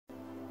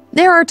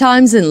There are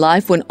times in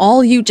life when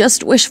all you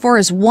just wish for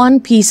is one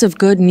piece of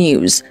good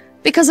news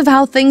because of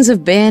how things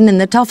have been and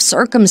the tough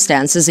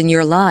circumstances in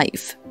your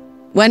life.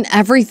 When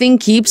everything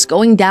keeps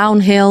going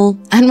downhill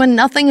and when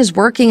nothing is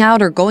working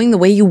out or going the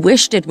way you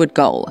wished it would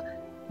go,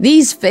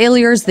 these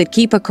failures that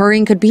keep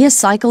occurring could be a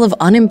cycle of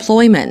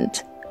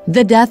unemployment,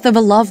 the death of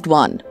a loved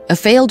one, a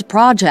failed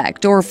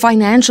project, or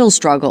financial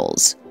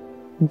struggles.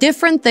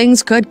 Different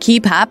things could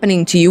keep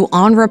happening to you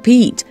on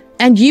repeat,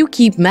 and you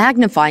keep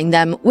magnifying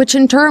them, which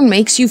in turn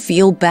makes you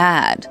feel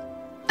bad.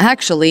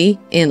 Actually,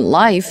 in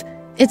life,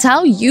 it's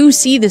how you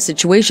see the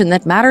situation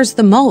that matters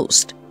the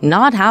most,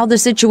 not how the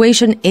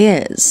situation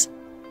is.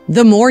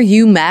 The more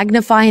you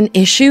magnify an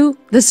issue,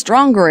 the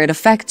stronger it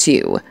affects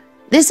you.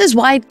 This is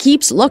why it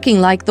keeps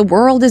looking like the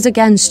world is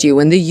against you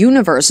and the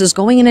universe is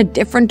going in a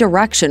different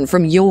direction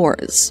from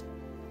yours.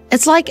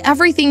 It's like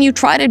everything you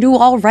try to do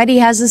already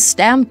has a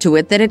stamp to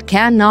it that it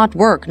cannot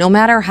work no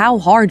matter how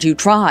hard you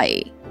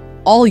try.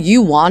 All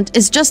you want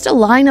is just a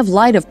line of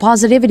light of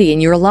positivity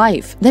in your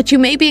life that you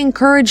may be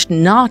encouraged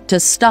not to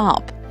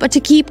stop, but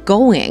to keep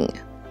going.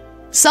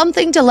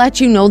 Something to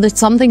let you know that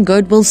something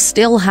good will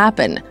still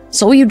happen,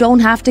 so you don't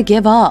have to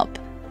give up.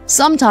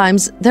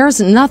 Sometimes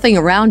there's nothing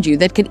around you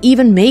that could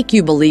even make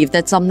you believe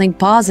that something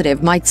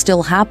positive might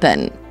still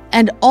happen.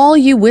 And all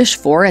you wish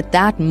for at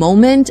that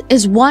moment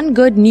is one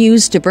good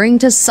news to bring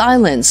to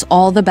silence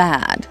all the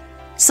bad.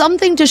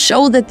 Something to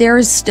show that there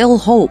is still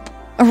hope,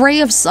 a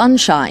ray of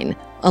sunshine,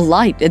 a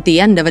light at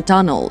the end of a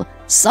tunnel,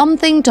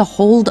 something to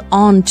hold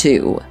on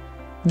to.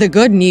 The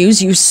good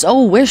news you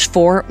so wish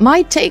for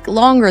might take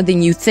longer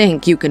than you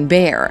think you can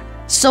bear.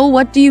 So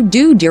what do you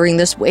do during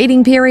this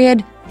waiting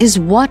period is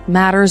what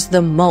matters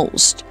the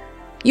most.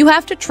 You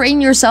have to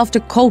train yourself to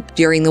cope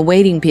during the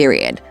waiting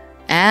period.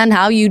 And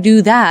how you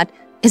do that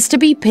is to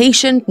be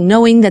patient,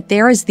 knowing that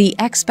there is the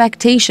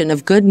expectation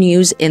of good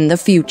news in the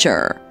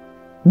future.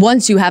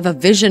 Once you have a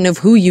vision of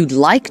who you'd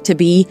like to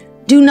be,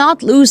 do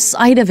not lose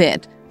sight of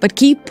it, but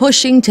keep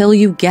pushing till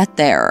you get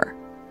there.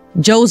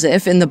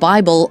 Joseph in the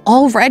Bible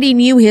already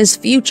knew his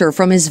future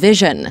from his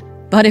vision,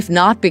 but if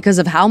not because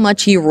of how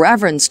much he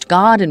reverenced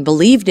God and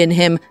believed in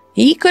him,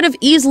 he could have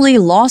easily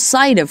lost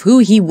sight of who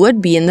he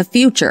would be in the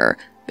future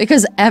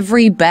because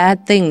every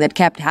bad thing that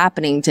kept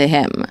happening to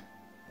him.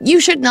 You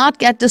should not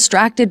get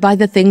distracted by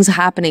the things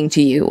happening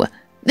to you.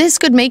 This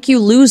could make you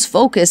lose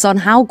focus on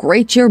how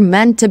great you're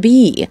meant to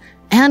be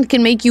and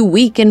can make you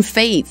weak in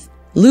faith,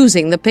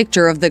 losing the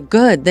picture of the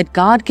good that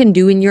God can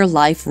do in your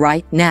life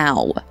right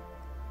now.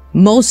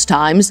 Most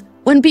times,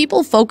 when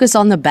people focus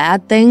on the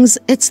bad things,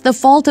 it's the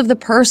fault of the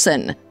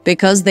person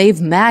because they've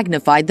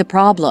magnified the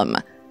problem.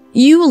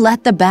 You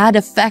let the bad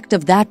effect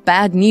of that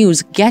bad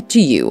news get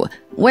to you,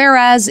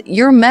 whereas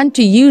you're meant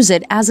to use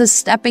it as a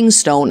stepping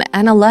stone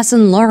and a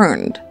lesson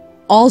learned.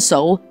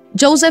 Also,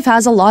 Joseph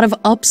has a lot of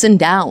ups and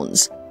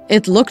downs.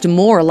 It looked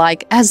more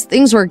like as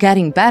things were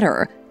getting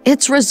better,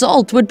 its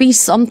result would be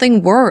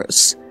something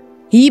worse.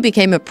 He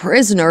became a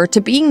prisoner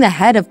to being the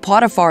head of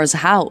Potiphar's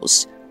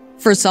house.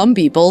 For some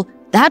people,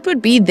 that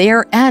would be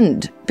their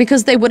end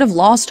because they would have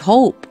lost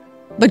hope.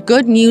 But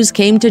good news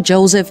came to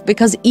Joseph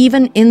because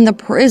even in the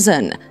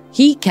prison,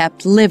 he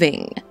kept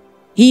living.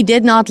 He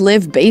did not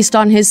live based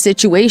on his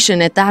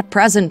situation at that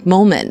present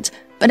moment,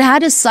 but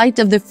had a sight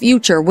of the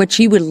future which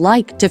he would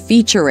like to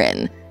feature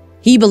in.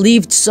 He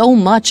believed so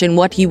much in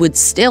what he would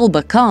still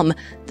become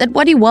that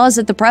what he was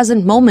at the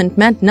present moment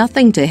meant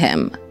nothing to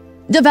him.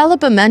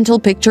 Develop a mental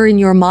picture in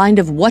your mind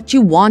of what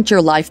you want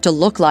your life to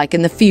look like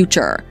in the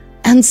future,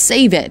 and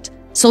save it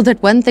so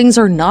that when things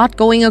are not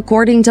going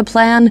according to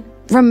plan,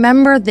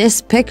 remember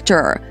this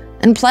picture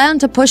and plan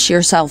to push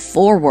yourself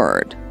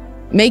forward.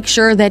 Make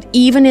sure that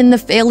even in the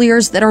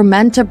failures that are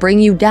meant to bring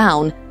you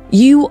down,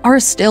 you are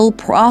still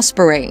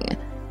prospering.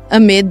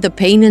 Amid the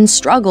pain and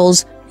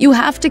struggles, you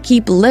have to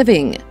keep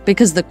living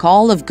because the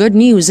call of good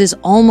news is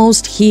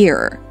almost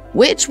here,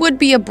 which would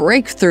be a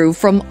breakthrough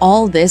from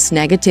all this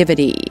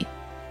negativity.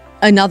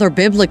 Another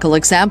biblical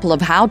example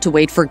of how to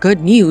wait for good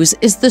news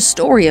is the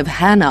story of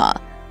Hannah.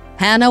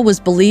 Hannah was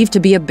believed to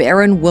be a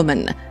barren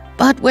woman,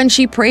 but when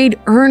she prayed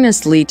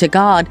earnestly to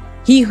God,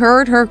 He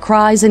heard her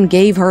cries and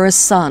gave her a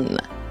son.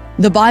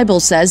 The Bible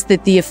says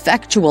that the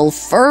effectual,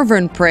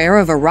 fervent prayer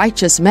of a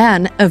righteous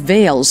man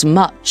avails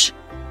much.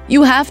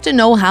 You have to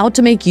know how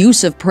to make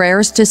use of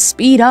prayers to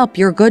speed up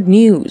your good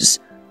news.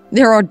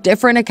 There are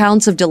different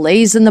accounts of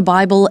delays in the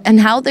Bible and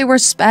how they were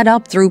sped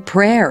up through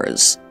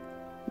prayers.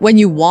 When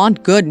you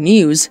want good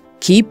news,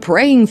 keep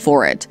praying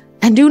for it,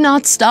 and do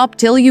not stop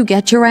till you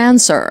get your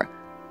answer.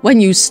 When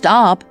you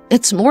stop,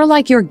 it's more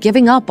like you're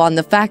giving up on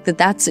the fact that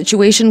that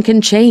situation can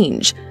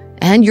change,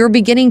 and you're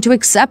beginning to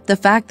accept the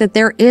fact that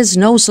there is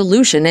no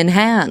solution in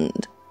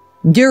hand.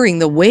 During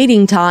the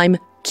waiting time,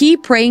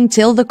 keep praying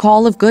till the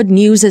call of good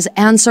news is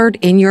answered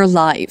in your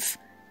life.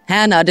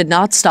 Hannah did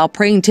not stop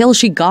praying till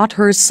she got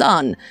her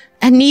son,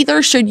 and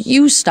neither should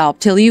you stop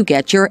till you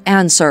get your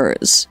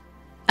answers.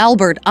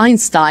 Albert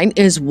Einstein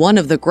is one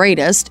of the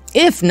greatest,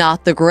 if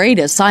not the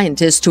greatest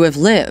scientist to have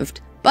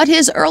lived, but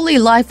his early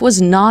life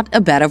was not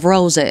a bed of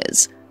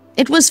roses.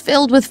 It was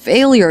filled with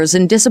failures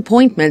and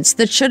disappointments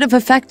that should have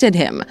affected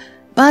him,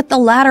 but the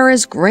latter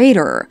is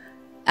greater.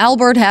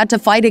 Albert had to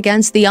fight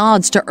against the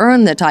odds to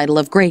earn the title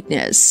of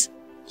greatness.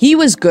 He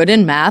was good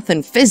in math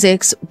and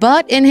physics,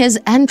 but in his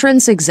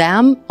entrance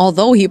exam,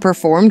 although he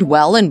performed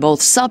well in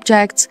both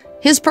subjects,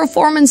 his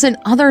performance in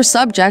other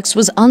subjects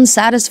was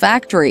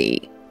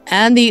unsatisfactory,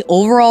 and the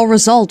overall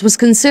result was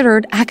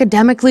considered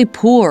academically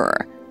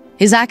poor.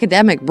 His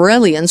academic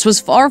brilliance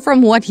was far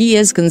from what he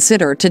is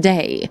considered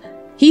today.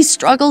 He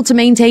struggled to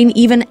maintain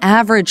even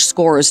average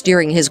scores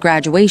during his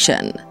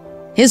graduation.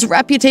 His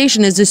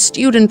reputation as a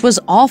student was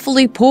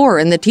awfully poor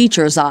in the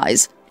teachers'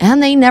 eyes,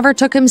 and they never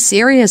took him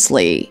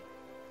seriously.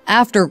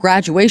 After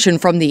graduation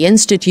from the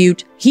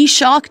institute, he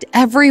shocked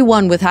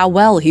everyone with how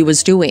well he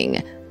was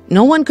doing.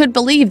 No one could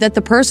believe that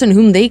the person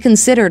whom they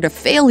considered a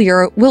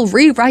failure will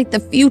rewrite the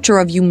future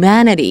of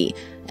humanity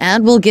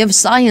and will give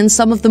science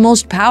some of the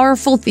most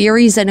powerful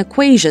theories and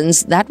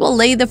equations that will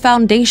lay the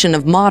foundation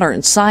of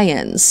modern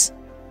science.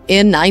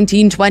 In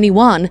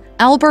 1921,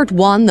 Albert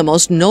won the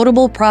most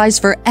notable prize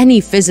for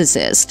any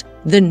physicist,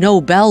 the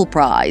Nobel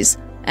Prize,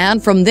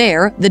 and from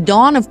there, the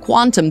dawn of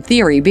quantum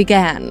theory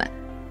began.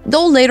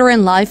 Though later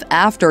in life,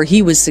 after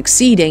he was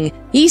succeeding,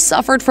 he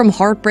suffered from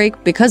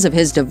heartbreak because of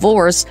his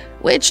divorce,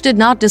 which did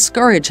not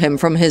discourage him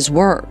from his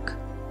work.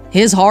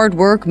 His hard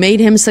work made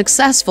him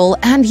successful,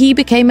 and he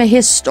became a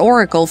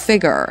historical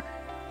figure.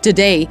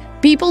 Today,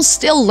 people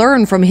still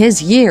learn from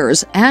his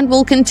years and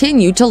will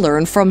continue to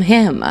learn from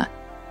him.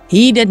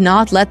 He did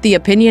not let the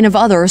opinion of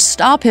others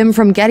stop him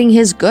from getting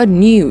his good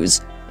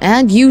news,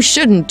 and you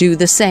shouldn't do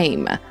the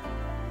same.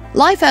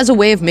 Life has a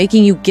way of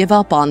making you give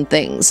up on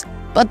things.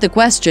 But the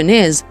question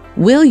is,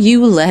 will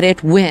you let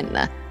it win?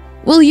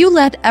 Will you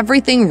let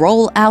everything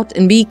roll out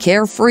and be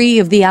carefree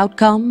of the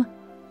outcome?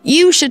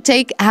 You should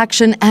take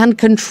action and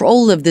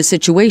control of the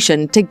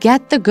situation to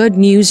get the good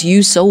news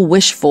you so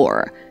wish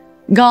for.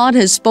 God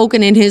has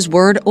spoken in His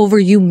Word over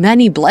you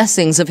many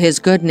blessings of His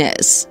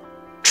goodness.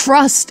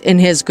 Trust in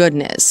His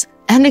goodness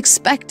and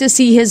expect to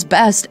see His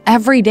best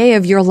every day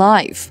of your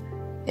life.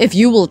 If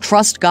you will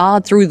trust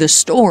God through the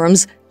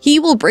storms, He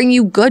will bring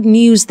you good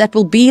news that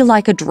will be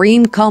like a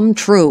dream come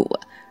true.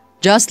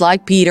 Just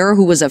like Peter,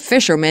 who was a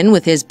fisherman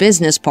with his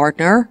business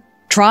partner,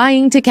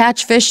 trying to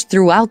catch fish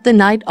throughout the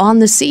night on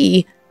the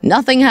sea,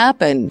 nothing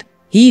happened.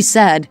 He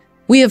said,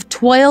 "We have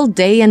toiled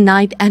day and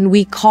night and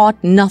we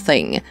caught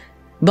nothing."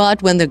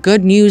 But when the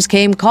good news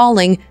came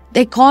calling,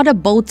 they caught a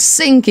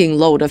boat-sinking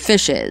load of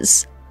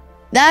fishes.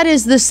 That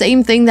is the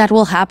same thing that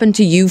will happen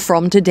to you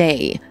from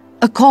today.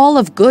 A call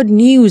of good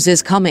news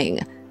is coming.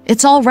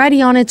 It's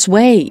already on its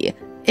way.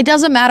 It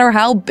doesn't matter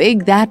how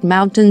big that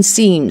mountain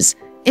seems.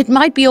 It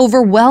might be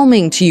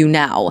overwhelming to you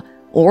now,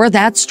 or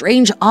that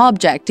strange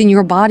object in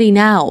your body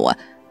now.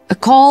 A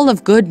call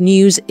of good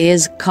news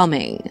is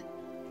coming.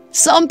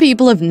 Some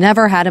people have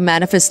never had a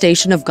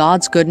manifestation of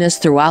God's goodness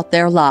throughout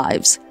their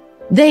lives.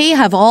 They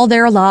have all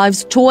their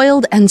lives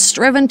toiled and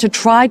striven to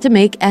try to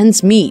make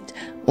ends meet,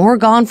 or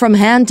gone from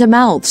hand to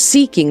mouth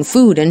seeking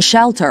food and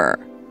shelter.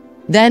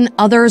 Then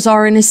others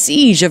are in a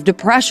siege of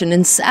depression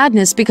and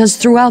sadness because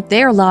throughout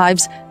their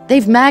lives,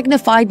 they've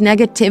magnified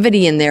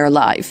negativity in their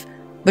life.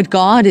 But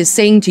God is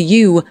saying to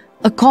you,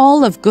 a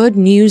call of good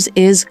news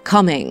is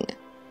coming.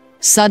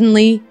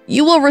 Suddenly,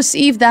 you will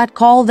receive that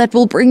call that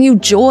will bring you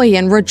joy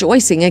and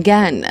rejoicing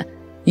again.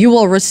 You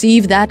will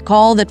receive that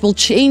call that will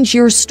change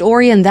your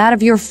story and that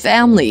of your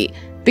family,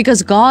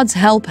 because God's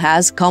help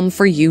has come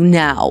for you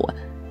now.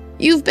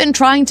 You've been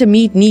trying to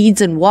meet needs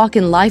and walk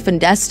in life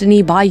and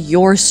destiny by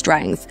your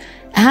strength,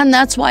 and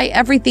that's why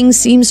everything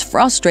seems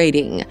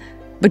frustrating.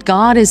 But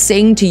God is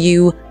saying to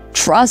you,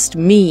 trust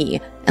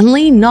me and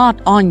lean not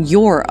on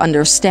your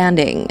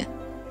understanding.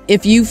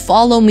 If you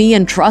follow me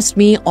and trust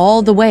me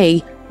all the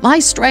way, my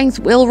strength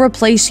will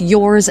replace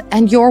yours,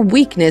 and your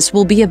weakness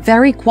will be a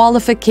very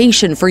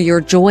qualification for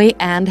your joy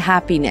and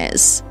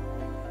happiness.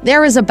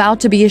 There is about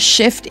to be a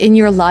shift in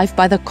your life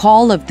by the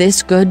call of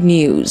this good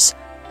news.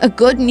 A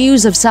good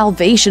news of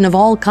salvation of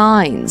all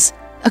kinds.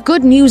 A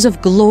good news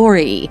of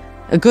glory.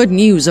 A good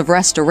news of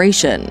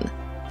restoration.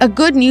 A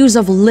good news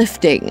of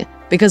lifting,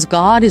 because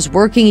God is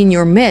working in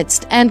your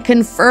midst and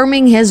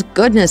confirming His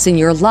goodness in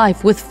your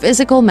life with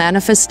physical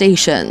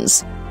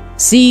manifestations.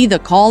 See the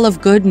call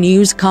of good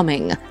news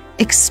coming,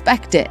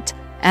 expect it,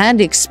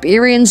 and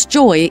experience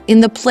joy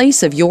in the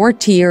place of your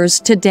tears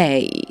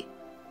today.